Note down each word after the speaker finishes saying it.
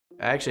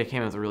Actually, I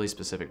came in with a really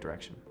specific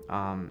direction.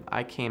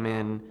 I came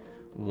in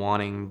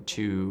wanting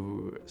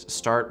to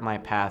start my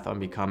path on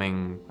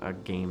becoming a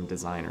game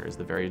designer is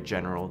the very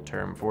general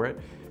term for it.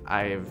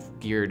 I've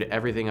geared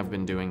everything I've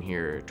been doing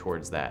here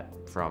towards that,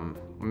 from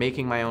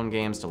making my own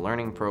games to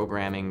learning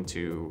programming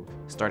to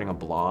starting a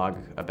blog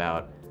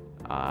about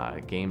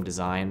game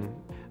design.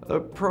 The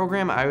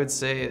program, I would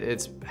say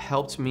it's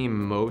helped me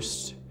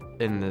most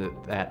in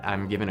that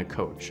I'm given a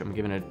coach. I'm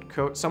given a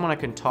coach, someone I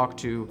can talk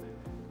to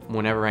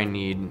whenever I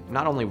need,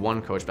 not only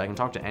one coach, but I can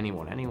talk to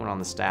anyone on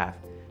the staff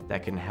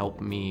that can help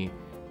me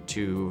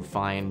to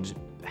find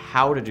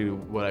how to do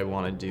what I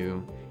want to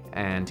do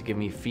and to give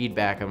me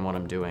feedback on what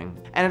I'm doing.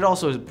 And it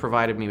also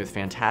provided me with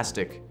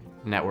fantastic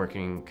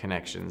networking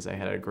connections. I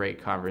had a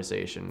great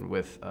conversation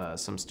with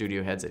some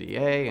studio heads at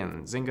EA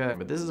and Zynga.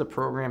 But this is a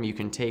program you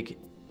can take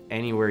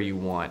anywhere you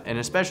want, and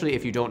especially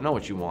if you don't know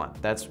what you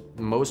want. That's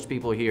most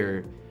people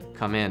here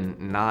come in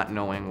not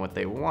knowing what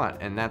they want,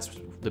 and that's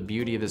the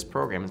beauty of this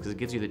program, is because it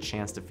gives you the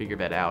chance to figure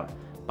that out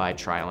by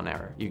trial and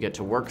error. You get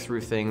to work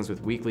through things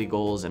with weekly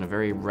goals in a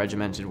very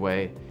regimented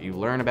way. You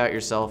learn about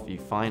yourself, you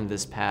find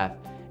this path,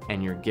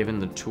 and you're given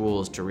the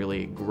tools to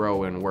really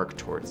grow and work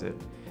towards it.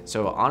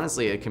 So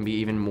honestly, it can be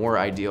even more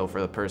ideal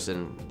for the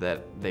person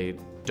that they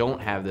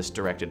don't have this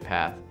directed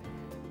path,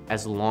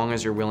 as long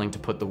as you're willing to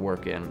put the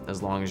work in,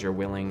 as long as you're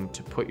willing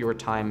to put your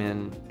time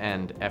in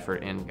and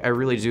effort in. I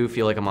really do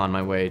feel like I'm on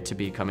my way to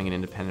becoming an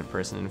independent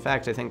person. In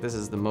fact, I think this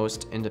is the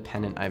most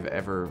independent I've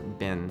ever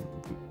been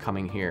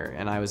coming here.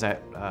 And I was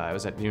at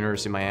the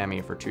University of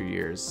Miami for 2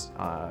 years,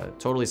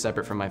 totally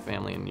separate from my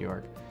family in New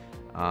York,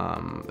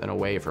 and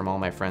away from all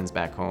my friends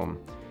back home.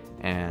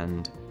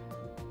 And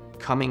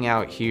coming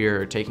out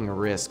here, taking a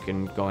risk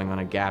and going on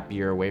a gap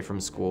year away from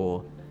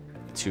school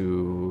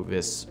to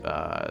this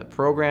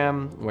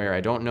program where I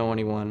don't know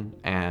anyone,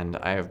 and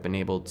I have been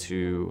able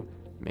to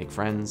make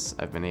friends.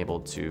 I've been able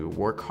to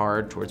work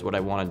hard towards what I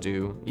want to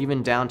do,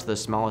 even down to the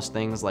smallest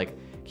things like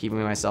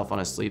keeping myself on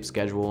a sleep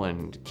schedule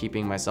and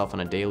keeping myself on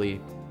a daily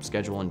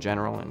schedule in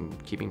general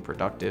and keeping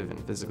productive and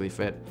physically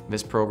fit.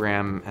 This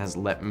program has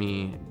let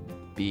me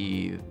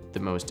be the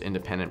most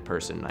independent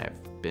person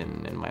I've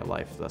been in my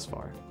life thus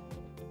far.